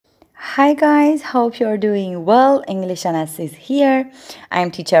Hi guys, hope you're doing well. English ranas is here. I'm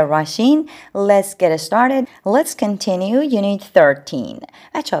teacher Rashin. Let's get started. Let's continue unit 13.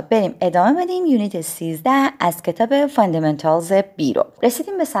 بچه‌ها بریم ادامه بدیم یونیت 13 از کتاب فاندمنتالز بیرو.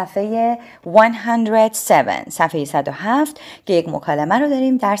 رسیدیم به صفحه 107 صفحه 107 که یک مکالمه رو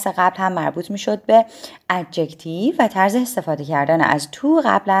داریم. درس قبل هم مربوط میشد به ادجکتیو و طرز استفاده کردن از تو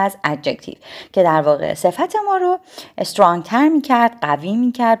قبل از ادجکتیو که در واقع صفت ما رو استرانگ تر میکرد، قوی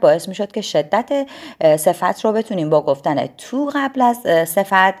میکرد، باعث میشد که شدت صفت رو بتونیم با گفتن تو قبل از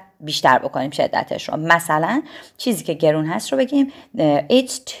صفت بیشتر بکنیم شدتش رو. مثلا چیزی که گرون هست رو بگیم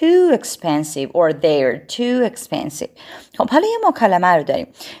it's too expensive or they're too expensive. خب حالا یه مکالمه رو داریم.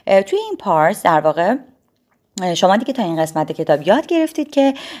 توی این پارت در واقع شما دیگه تا این قسمت کتاب یاد گرفتید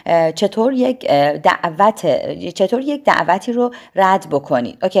که چطور یک دعوتی رو رد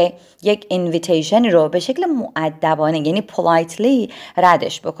بکنید. اوکی، یک اینویتیشنی رو به شکل مؤدبانه یعنی politely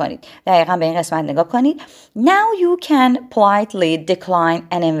ردش بکنید. دقیقاً به این قسمت نگاه کنید. Now you can politely decline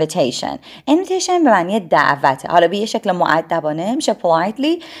an invitation. invitation به معنی دعوته. حالا به یه شکل مؤدبانه میشه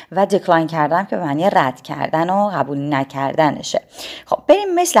politely و decline کردن که به معنی رد کردن و قبول نکردنشه. خب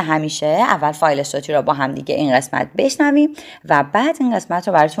بریم مثل همیشه اول فایل صوتی رو با هم دیگه این قسمت بشنویم و بعد این قسمت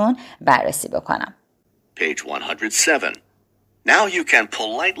رو براتون بررسی بکنم. Page 107. Now you can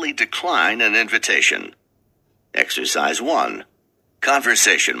politely decline an invitation. Exercise 1.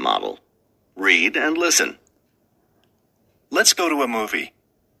 Conversation model. Read and listen. Let's go to a movie.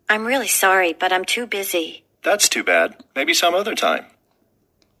 I'm really sorry, but I'm too busy. That's too bad. Maybe some other time.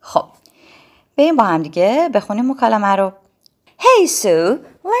 خب بریم با هم دیگه بخونیم مکالمه رو. Hey Sue,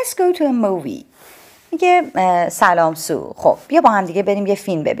 let's go to a movie. میگه سلام سو، خب بیا با هم دیگه بریم یه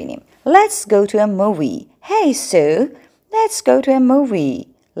فیلم ببینیم. Let's go to a movie. Hey Sue, let's go to a movie.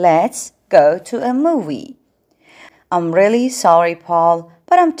 Let's go to a movie. I'm really sorry Paul,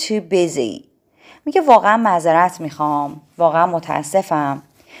 but I'm too busy. میگه واقعا معذرت میخوام، واقعا متاسفم،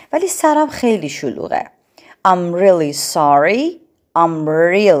 ولی سرم خیلی شلوغه. I'm really sorry,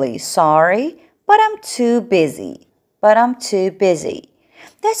 but I'm too busy.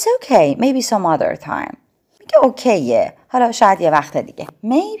 That's okay, maybe some other time. میگه اوکیه، حالا شاید یه وقت دیگه.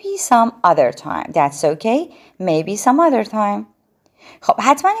 Maybe some other time. That's okay, maybe some other time. خب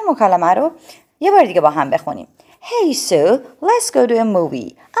حتما این مکالمه رو یه بار دیگه با هم بخونیم. Hey Sue, let's go to a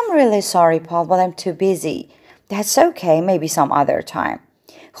movie. I'm really sorry Paul, but I'm too busy. That's okay, maybe some other time.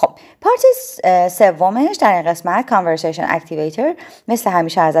 خب پارت سومش در این قسمت Conversation Activator مثل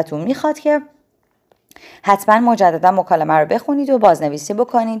همیشه ازتون میخواد که حتما مجددا مکالمه رو بخونید و بازنویسی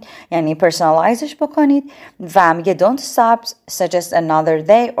بکنید، یعنی پرسونالایزش بکنید و میگه don't stop, suggest another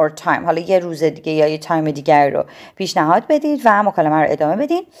day or time. حالا یه روز دیگه یا یه تایم دیگر رو پیشنهاد بدید و مکالمه رو ادامه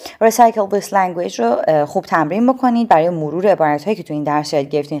بدید. recycle this language رو خوب تمرین بکنید برای مرور عبارت‌هایی که تو این درس یاد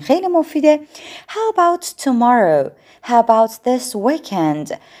گرفتین، خیلی مفیده. how about tomorrow, how about this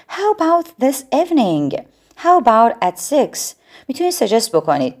weekend, how about this evening, how about at 6. میتونید سجست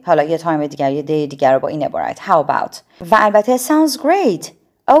بکنید حالا یه تایم دیگر یه دی دیگر رو با این عبارت how about. و البته sounds great.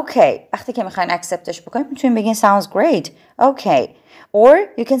 okay. وقتی که میخواین acceptش بکنید میتونید بگین sounds great. okay. or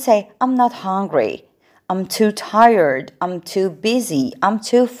you can say I'm not hungry, I'm too tired, I'm too busy, I'm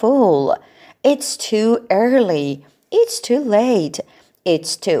too full, it's too early, it's too late,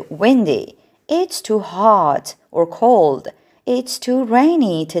 it's too windy, it's too hot or cold, it's too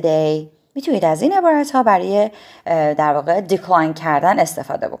rainy today. میتونید از این عبارت ها برای در واقع دیکلاین کردن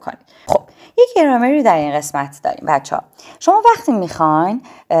استفاده بکنید. خب یک گرامری در این قسمت داریم بچه ها. شما وقتی میخواین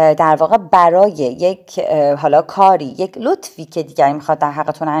در واقع برای یک حالا کاری، یک لطفی که دیگری میخواد در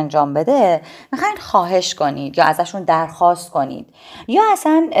حقتون انجام بده میخواین خواهش کنید یا ازشون درخواست کنید یا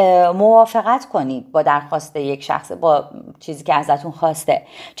اصلا موافقت کنید با درخواست یک شخص، با چیزی که ازتون خواسته،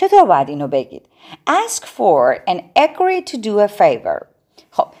 چطور باید اینو بگید؟ Ask for and agree to do a favor.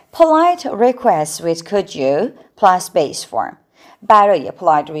 خب polite request with could you plus base form. برای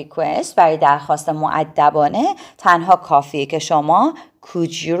polite request، برای درخواست مؤدبانه تنها کافیه که شما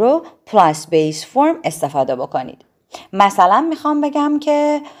could you رو plus base form استفاده بکنید. مثلا میخوام بگم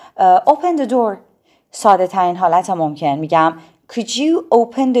که open the door. ساده ترین حالت ممکن میگم could you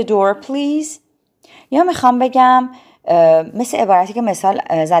open the door please. یا میخوام بگم مثل عبارتی که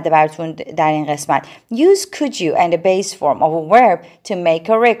مثال زده براتون در این قسمت use could you and a base form of a verb to make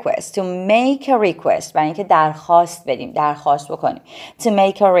a request. برای اینکه درخواست بدیم، درخواست بکنیم. to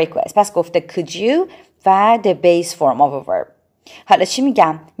make a request. پس گفته could you و the base form of a verb. حالا چی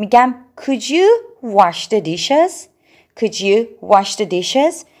میگم؟ میگم could you wash the dishes.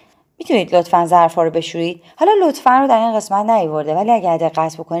 میتونید لطفاً ظرفا رو بشورید. حالا لطفاً رو در این قسمت نیاورده، ولی اگر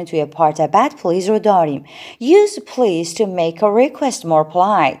دقت بکنید توی پارت بعد please رو داریم. Use please to make a request more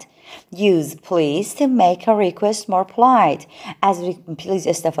polite. Use please to make a request more polite. از please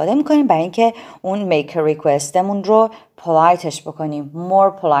استفاده میکنیم برای اینکه اون make a requestمون رو politeش بکنیم،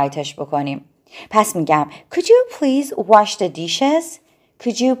 more politeش بکنیم. پس میگم could you please wash the dishes?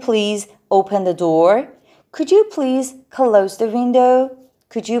 Could you please open the door? Could you please close the window?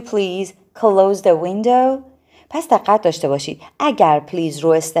 Could you please close the window? پس دقت داشته باشید اگر please رو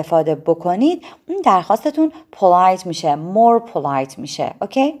استفاده بکنید اون درخواستتون polite میشه، more polite میشه،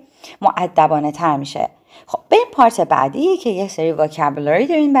 اوکی؟ مؤدبانه تر میشه. خب بریم پارت بعدی که یک سری vocabulary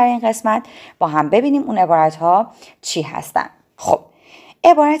داریم برای این قسمت، با هم ببینیم اون عبارت ها چی هستن. خب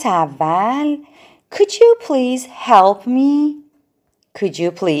عبارت اول Could you please help me? Could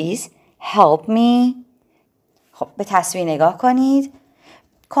you please help me? خب به تصویر نگاه کنید.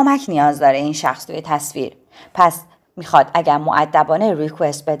 کمک نیاز داره این شخص توی تصویر. پس میخواد اگر مؤدبانه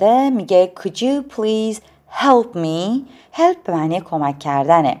ریکوست بده میگه Could you please help me? Help به معنی کمک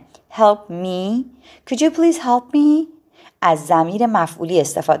کردنه. Help me. Could you please help me? از ضمیر مفعولی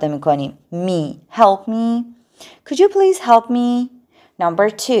استفاده میکنیم. Me. Help me. Could you please help me? Number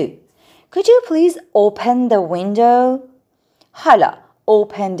 2. Could you please open the window? حالا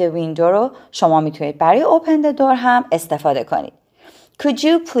open the window رو شما میتونید برای open the door هم استفاده کنید. Could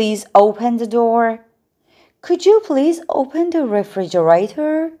you please open the door? Could you please open the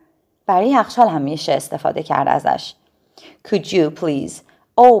refrigerator? برای یخچال هم میشه استفاده کرد ازش. Could you please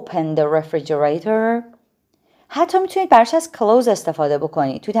open the refrigerator? حتی میتونید برش از close استفاده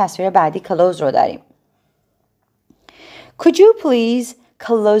بکنید. تو تصویر بعدی close رو داریم. Could you please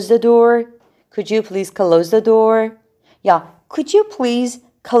close the door? Could you please close the door? یا Could you please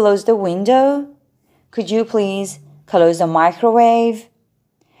close the window? Could you please close the microwave?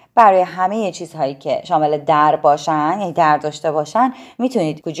 برای همه چیزهایی که شامل در باشن، یعنی در داشته باشن،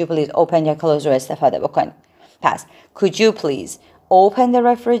 میتونید Could you please open یا close رو استفاده بکنید. پس Could you please open the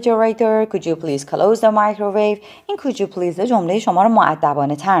refrigerator? Could you please close the microwave? این Could you please جمله شما رو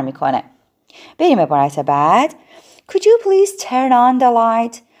مؤدبانه تر میکنه. بریم عبارت بعد. Could you please turn on the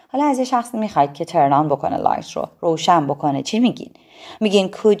light? حالا از یه شخص میخواید که turn on بکنه لایت رو، روشن بکنه. چی میگین؟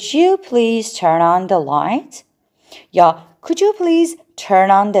 میگین Could you please turn on the light? یا Could you please turn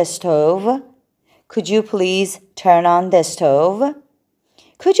on the stove? Could you please turn on the stove?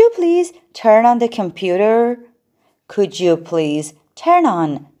 Could you please turn on the computer? Could you please turn on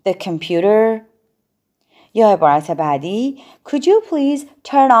the computer? یا عبارت بعدی Could you please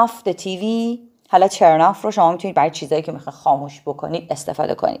turn off the TV? حالا turn off رو شما میتونید برای چیزایی که میخواید خاموش بکنید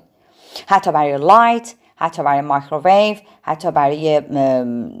استفاده کنید. حتی برای لایت، حتی برای مایکروویو، حتی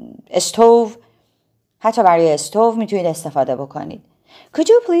برای استوو میتونید استفاده بکنید. Could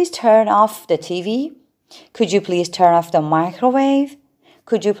you please turn off the TV? Could you please turn off the microwave?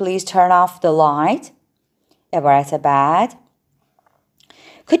 Could you please turn off the light? عبارت بعد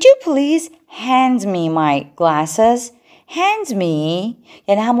Could you please hand me my glasses? Hand me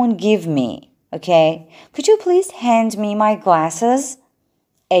یعنی همون give me. Okay? Could you please hand me my glasses?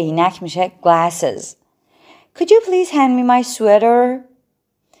 عینک میشه glasses. Could you please hand me my sweater?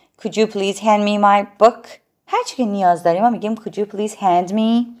 Could you please hand me my book? هر چی که نیاز داریم ما میگیم Could you please hand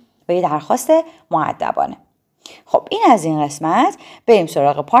me به یه درخواست مؤدبانه. خب این از این قسمت. بریم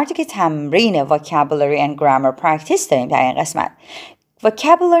سراغ پارتی که تمرین vocabulary and grammar practice داریم در این قسمت.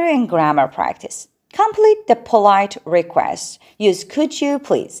 Vocabulary and grammar practice. Complete the polite request. Use could you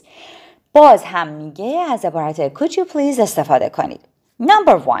please. باز هم میگه از عبارت could you please استفاده کنید.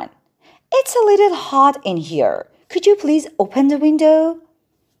 Number 1. It's a little hot in here. Could you please open the window?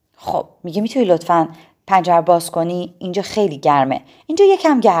 خب میگه میتونی لطفاً پنجره باز کنی؟ اینجا خیلی گرمه. اینجا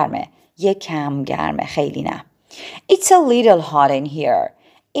یکم گرمه، خیلی نه. It's a little hot in here.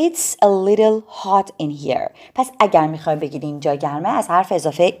 It's a little hot in here. پس اگر میخوایم بگید اینجا گرمه از حرف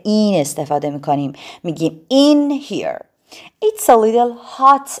اضافه این استفاده میکنیم. میگیم in here. It's a little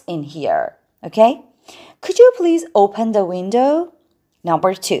hot in here. Okay? Could you please open the window?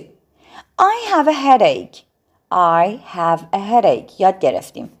 Number 2. I have a headache. I have a headache. یاد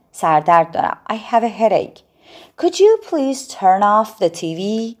گرفتیم. سردرد دارم. I have a headache. Could you please turn off the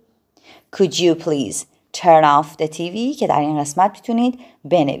TV? Could you please turn off the TV که در این قسمت میتونید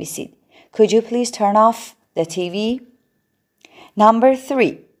بنویسید. Could you please turn off the TV? Number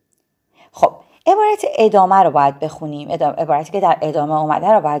 3. خب عبارت ادامه رو باید بخونیم. عبارتی که در ادامه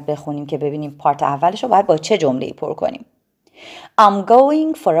اومده رو باید بخونیم که ببینیم پارت اولش رو باید با چه جمله‌ای پر کنیم. I'm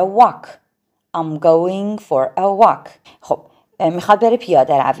going for a walk. I'm going for a walk. خب میخواد بره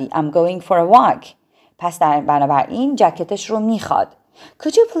پیاده روی. I'm going for a walk. پس بنابراین جکتش رو میخواد.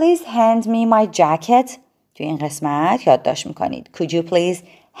 Could you please hand me my jacket? توی این قسمت یادداشت میکنید. Could you please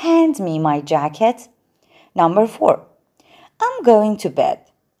hand me my jacket? Number 4. I'm going to bed.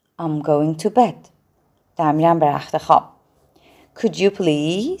 I'm going to bed. در میرم به رخت خواب. Could you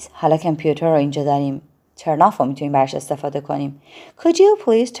please حالا کامپیوتر رو اینجا داریم. Turn off رو میتونیم برش استفاده کنیم. Could you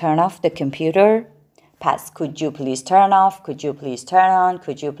please turn off the computer? پس could you please turn off, could you please turn on,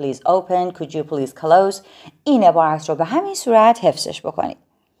 could you please open, could you please close. این عبارت رو به همین صورت حفظش بکنید.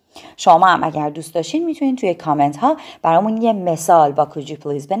 شما هم اگر دوست داشتین میتونید توی کامنت ها برامون یه مثال با could you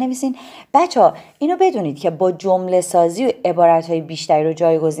please بنویسین. بچه‌ها اینو بدونید که با جمله سازی و عبارت های بیشتری رو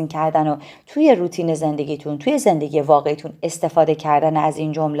جایگزین کردن و توی روتین زندگیتون، توی زندگی واقعیتون استفاده کردن از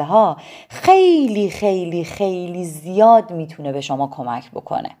این جمله ها خیلی خیلی خیلی زیاد میتونه به شما کمک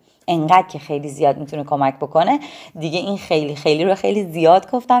بکنه. انقدر که خیلی زیاد میتونه کمک بکنه دیگه. این خیلی خیلی رو خیلی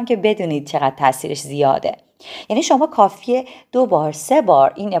زیاد گفتم که بدونید چقدر تاثیرش زیاده. یعنی شما کافیه 2 بار 3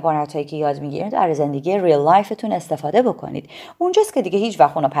 بار این عبارت هایی که یاد میگیرید در زندگی ریل لایفتون استفاده بکنید. اونجاست که دیگه هیچ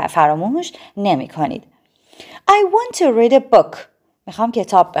وقت اونو فراموش نمی کنید. I want to read a book. میخوام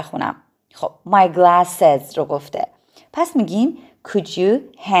کتاب بخونم. خب my glasses رو گفته. پس میگیم could you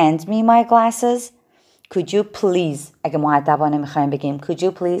hand me my glasses? Could you please اگه مؤدبانه میخوایم بگیم could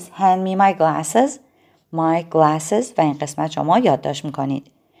you please hand me my glasses? My glasses و این قسمت شما یادداشت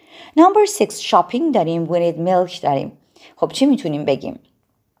میکنید. Number 6 shopping داریم. We need milk داریم. خب چی میتونیم بگیم؟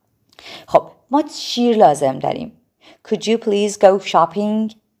 خب ما شیر لازم داریم. Could you please go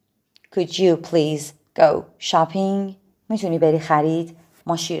shopping? Could you please go shopping? میتونی بری خرید؟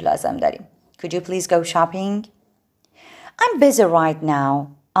 ما شیر لازم داریم. Could you please go shopping? I'm busy right now.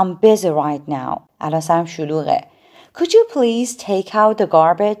 I'm busy right now. الان سرم شلوغه. Could you please take out the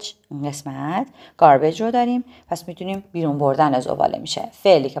garbage? این قسمت garbage رو داریم. پس میتونیم بیرون بردن زباله میشه.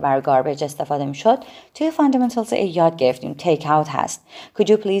 فعلی که برای garbage استفاده میشد توی فاندمنتال یاد گرفتیم. take out هست. Could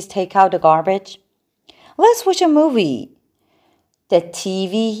you please take out the garbage? Let's watch a movie. The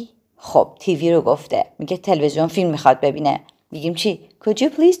TV. خب تیوی رو گفته. میگه تلویزیون فیلم میخواد ببینه. میگیم چی؟ Could you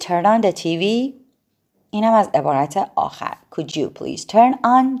please turn on the TV? اینم از عبارت آخر. Could you please turn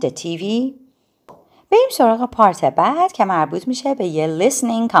on the TV? بریم سراغ پارت بعد که مربوط میشه به یه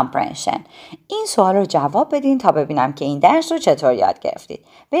listening comprehension. این سوال رو جواب بدین تا ببینم که این درس رو چطور یاد گرفتید.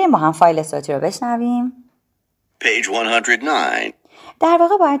 بریم با هم فایل صوتی رو بشنویم. Page 109. در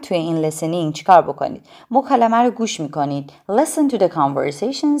واقع باید توی این listening چیکار بکنید؟ مکالمه رو گوش میکنید. Listen to the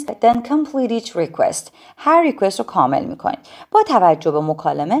conversations, then complete each request. هر ریکوست رو کامل میکنید. با توجه به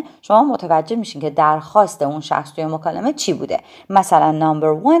مکالمه شما متوجه میشین که درخواست اون شخص توی مکالمه چی بوده. مثلا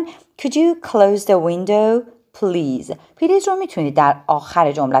number 1 Could you close the window please? please رو میتونید در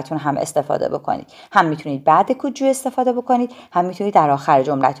آخر جملتون هم استفاده بکنید. هم میتونید بعد could you استفاده بکنید، هم میتونید در آخر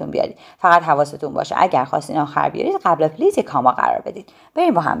جملتون بیارید. فقط حواستون باشه اگر خواستین آخر بیارید قبل please یک کاما قرار بدید.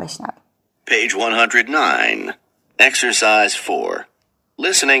 بریم با هم بشنویم. Page 109. Exercise 4.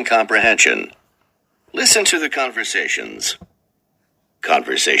 Listening comprehension. Listen to the conversations.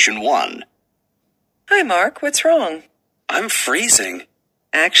 Conversation 1. Hi, Mark. What's wrong? I'm freezing.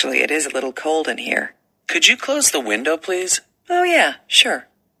 Actually, it is a little cold in here. Could you close the window, please? Oh, yeah, sure.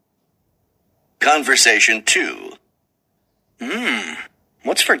 Conversation 2.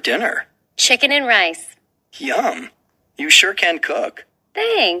 What's for dinner? Chicken and rice. Yum. You sure can cook.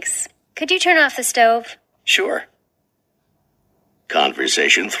 Thanks. Could you turn off the stove? Sure.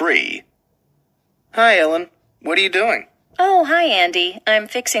 Conversation 3. Hi, Ellen. What are you doing? Oh, hi, Andy. I'm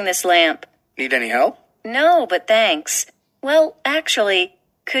fixing this lamp. Need any help? No, but thanks. Well, actually,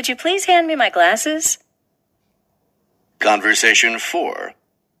 could you please hand me my glasses? Conversation 4.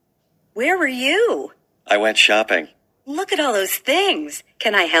 Where were you? I went shopping. Look at all those things.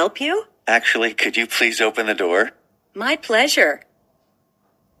 Can I help you? Actually, could you please open the door? My pleasure.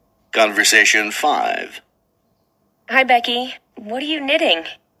 Conversation 5. Hi, Becky. What are you knitting?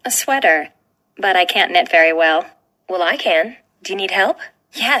 A sweater. But I can't knit very well. Well, I can. Do you need help?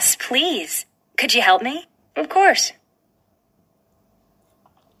 Yes, please. Could you help me? Of course.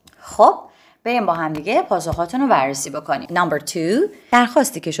 خب بریم با هم دیگه پاسخاتون رو بررسی بکنیم. Number 2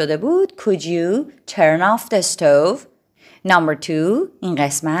 درخواستی که شده بود Could you turn off the stove? Number 2 این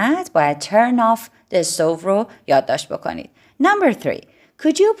قسمت باید turn off the stove رو یادداشت بکنید. Number 3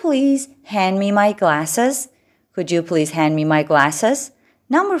 Could you please hand me my glasses? Could you please hand me my glasses?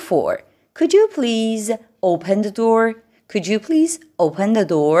 Number 4 Could you please open the door? Could you please open the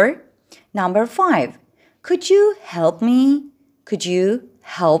door? Number 5 Could you help me? Could you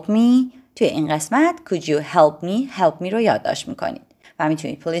help me? توی این قسمت could you help me رو یادداشت میکنید. و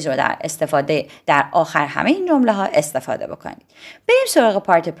میتونید پلیز رو در آخر همه این جمله ها استفاده بکنید. بریم سراغ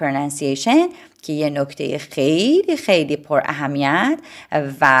پارت پرونانسیشن که یه نکته خیلی خیلی پر اهمیت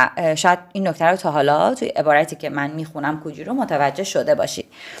و شاید این نکته رو تا حالا توی عبارتی که من میخونم کجی رو متوجه شده باشید.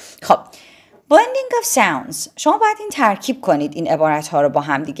 خب blending of sounds، شما باید این ترکیب کنید این عبارت ها رو با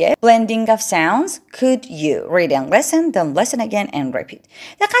هم دیگه. blending of sounds، could you read and listen, then listen again and repeat.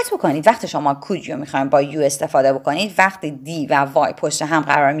 دقت بکنید وقتی شما could you میخوایم با you استفاده بکنید، وقتی دی و وای پشت هم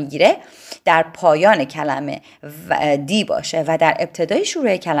قرار میگیره در پایان کلمه دی باشه و در ابتدای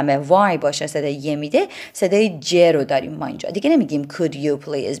شروع کلمه وای باشه صدای ی میده، صدای ج رو داریم ما اینجا. دیگه نمیگیم could you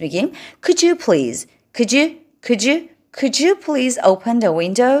please، میگیم could you please، could you please open the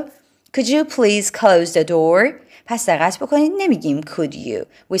window، could you please close the door. پس دقت بکنید نمیگیم could you،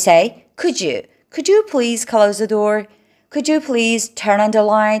 we say could you please close the door، could you please turn on the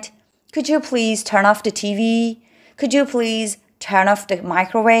light، could you please turn off the TV، could you please turn off the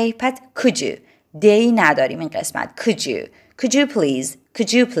microwave. پس could you دی نداریم این قسمت. could you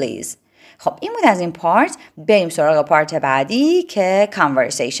please. خب این بود از این پارت. بریم سراغ پارت بعدی که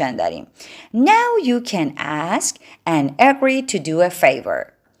conversation داریم. Now you can ask and agree to do a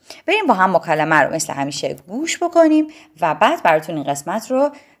favor. بریم با هم مکالمه رو مثل همیشه گوش بکنیم و بعد براتون این قسمت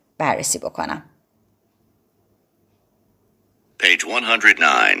رو بررسی بکنم. Page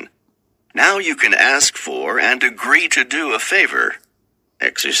 109. Now you can ask for and agree to do a favor.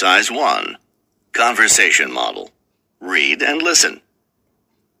 Exercise 1. Conversation model. Read and listen.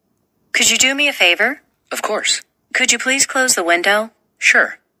 Could you do me a favor? Of course. Could you please close the window? Sure.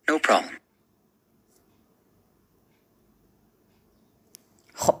 No problem.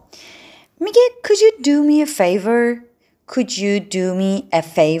 خب میگه could you do me a favor؟ could you do me a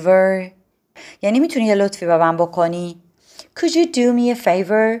favor؟ یعنی میتونی یه لطفی به من بکنی؟ could you do me a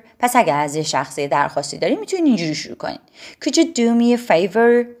favor؟ پس اگر از یه شخصی درخواستی داری میتونی اینجوری شروع کنی. could you do me a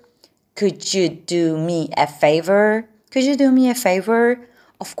favor؟ could you do me a favor؟ could you do me a favor؟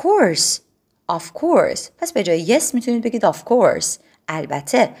 of course. پس به جای yes میتونید بگید of course.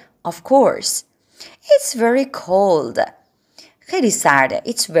 البته of course. It's very cold. خیلی سرده.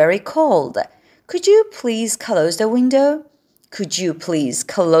 It's very cold. Could you please close the window? Could you please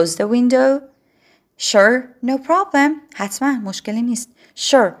close the window? Sure, no problem. حتما مشکلی نیست.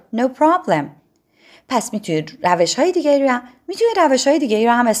 Sure, no problem. پس میتونید روش های دیگه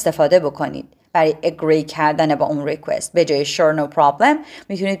رو هم استفاده بکنید برای agree کردن با اون request. به جای sure no problem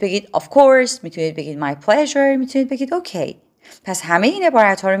میتونید بگید of course، میتونید بگید my pleasure، میتونید بگید okay. پس همه این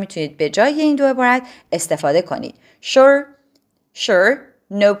عبارت ها رو میتونید به جای این دو عبارت استفاده کنید. Sure,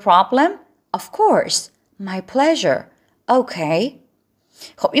 no problem, of course, my pleasure, okay.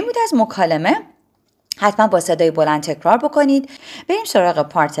 خب این بود از مکالمه. حتما با صدای بلند تکرار بکنید. بریم سراغ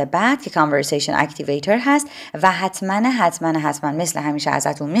پارت بعد که conversation activator هست و حتما مثل همیشه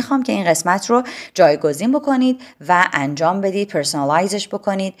ازتون میخوام که این قسمت رو جایگزین بکنید و انجام بدید، پرسونالایزش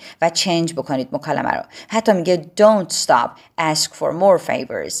بکنید و چنج بکنید مکالمه رو. حتی میگه don't stop, ask for more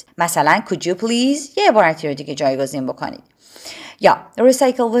favors. مثلا could you please یه عبارتی رو دیگه جایگزین بکنید. یا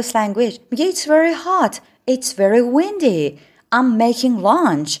recycle this language میگه it's very hot, it's very windy, I'm making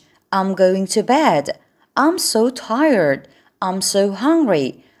lunch, I'm going to bed, I'm so tired, I'm so hungry,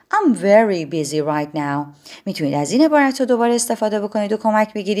 I'm very busy right now. میتونید از این عبارت رو دوباره استفاده بکنید و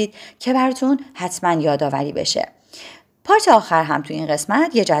کمک بگیرید که براتون حتما یادآوری بشه. پارت آخر هم تو این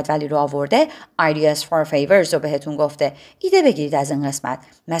قسمت یه جدولی رو آورده. Ideas for favors رو بهتون گفته ایده بگیرید از این قسمت.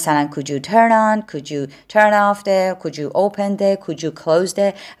 مثلا could you turn on, could you turn off the, could you open the, could you close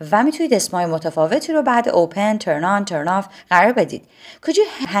the و میتونید اسمای متفاوتی رو بعد open, turn on, turn off قرار بدید. Could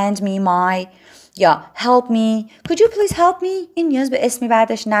you hand me my یا help me, could you please help me این نیاز به اسمی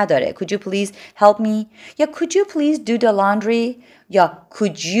بعدش نداره. Could you please help me یا could you please do the laundry یا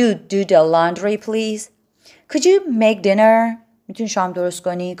could you do the laundry please. Could you make dinner میتونی شام درست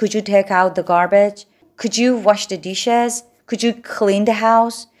کنی. Could you take out the garbage. Could you wash the dishes. Could you clean the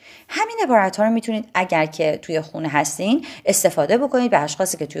house. همین عبارت ها رو میتونید اگر که توی خونه هستین استفاده بکنید به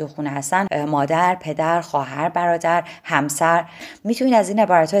اشخاصی که توی خونه هستن، مادر، پدر، خواهر، برادر، همسر. میتونید از این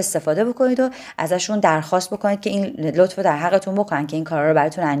عبارت ها استفاده بکنید و ازشون درخواست بکنید که این لطف رو در حقتون بکنن که این کارا رو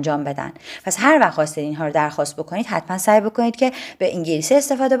براتون انجام بدن. پس هر وقت خواستید اینها رو درخواست بکنید حتما سعی بکنید که به انگلیسی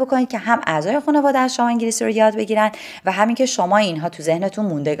استفاده بکنید که هم اعضای خانواده از شما انگلیسی رو یاد بگیرن و همین که شما اینها تو ذهنتون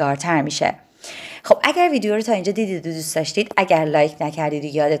موندگارتر میشه. خب اگر ویدیو رو تا اینجا دیدید و دوست داشتید، اگر لایک نکردید و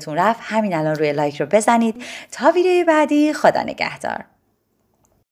یادتون رفت، همین الان روی لایک رو بزنید. تا ویدیوی بعدی، خدا نگهدار.